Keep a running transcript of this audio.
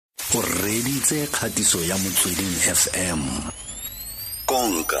o reditse kgatiso ya Motsweding FM.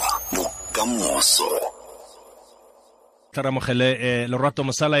 Konka bokamoso. Taramogele Lorato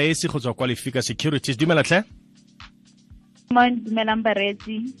Mosalaesi go tswa kwa Lefika Securities. Dumela tle? Dumelang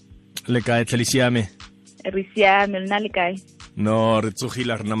baretsi. Le kae tle siame? Re siame, lena le kae? No, re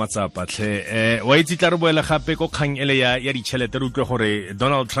tsogile re na matsapa tle. Wa itse tla re boela gape go kgang ele ya ditshelete re utlwe gore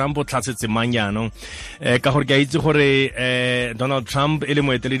Donald Trump o tlhatsetse mang yaanong. Ka gore ke a itse gore Donald Trump ele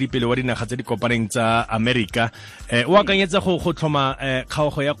moeteledipele wa dinaga tse di kopaneng tsa America o akanyetsa go tlhoma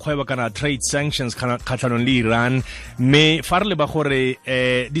kgaogo ya kgwebo kana trade sanctions kgatlhanong le Iran, mme fa re leba gore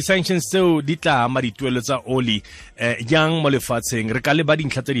di-sanctions tseo di tla ama dituelo tsa oli jang mo lefatsheng, re ka leba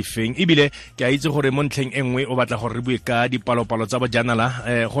dintlha tse di feng, ebile ke a itse gore mo ntlheng e nngwe o batla gore re bue ka dipalopalo tsa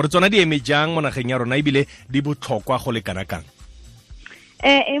bojanala gore tsona di eme jang mo nageng ya rona ebile di botlhokwa go le kana kang.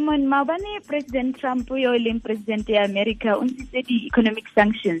 Emon maabane President Trump yo leng president ya America o ntse di-economic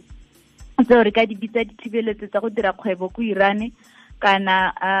sanctions tseo re ka di bitsa ditshebeletso tsa go dira kgwebo ko Iran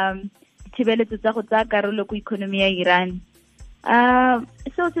kana ditshebeletso tsa go tsaya karolo ko economy ya Iran.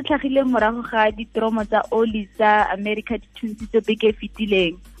 Seo se tlhagile morago ga ditromo tsa oli tsa America di thuntshitse beke e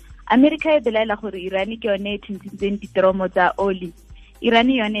fetileng. America e belaela gore Iran ke yone e thuntshitseng ditromo tsa oli. Iran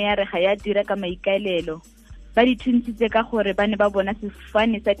yone ya re ga ya dira ka maikaelelo. Ba di thuntshitse ka gore ba ne ba bona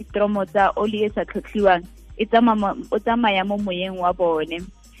sefane sa ditromo tsa oli e sa tlhotlhiwang o tsamaya mo moyeng wa bone.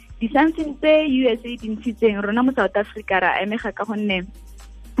 Di-sanctions tse USA di ntshitseng rona mo South Africa ra amega ka gonne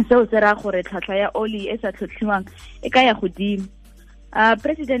seo se ra gore tlhwatlhwa ya oli e sa tlhotlhiwang e ka ya godimo.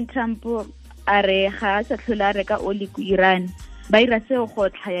 President Trump a re ga a sa tlhole a reka oli ko Iran, ba ira seo go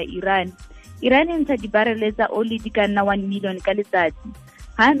tlhaya Iran e ntsha dibarele tsa oli di ka nna 1 million ka letsatsi.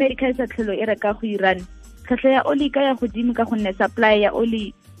 Ha America e sa tlhole e reka go Iran, tlhwatlhwa ya oli ka ya godimo ka gonne supply ya oli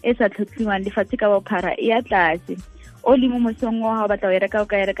e sa tlhotlhiwang lefatshe ka bophara e ya tlase. Oli mo mosong wa batla o reka o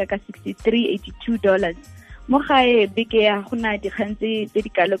ka reka ka $63.82. Mo gae beke ya gona dikgantse tse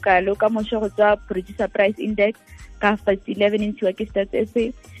di kalo-kalo ka moso go tswa producer price index ka 11 into ke stats SA.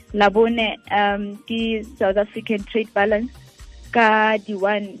 La bone ke South African trade balance ka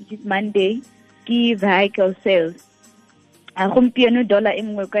di-1 Monday ke vehicle sales. Gompieno dollar e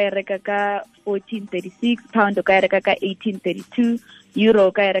nngwe ka reka ka 14.36, pound o ka reka ka 18.32, euro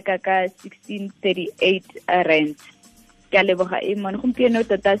o ka reka ka 16.38 rand. Ke a leboga Emon, gompieno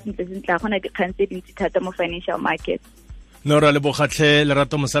tota sentle gona dikgang tse dintsi thata mo financial market. No ra leboga tlhe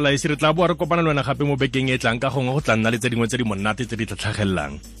Lorato Mosalaesi, re tla boa re kopana le wena gape mo bekeng e tlang ka gongwe go tla nna le tse dingwe tse di monate tse di tla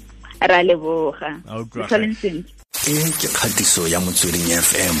tlhagellang. Ra leboga. E ke kgatiso ya Motsweding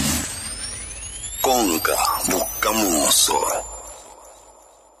FM. Konka bokamoso.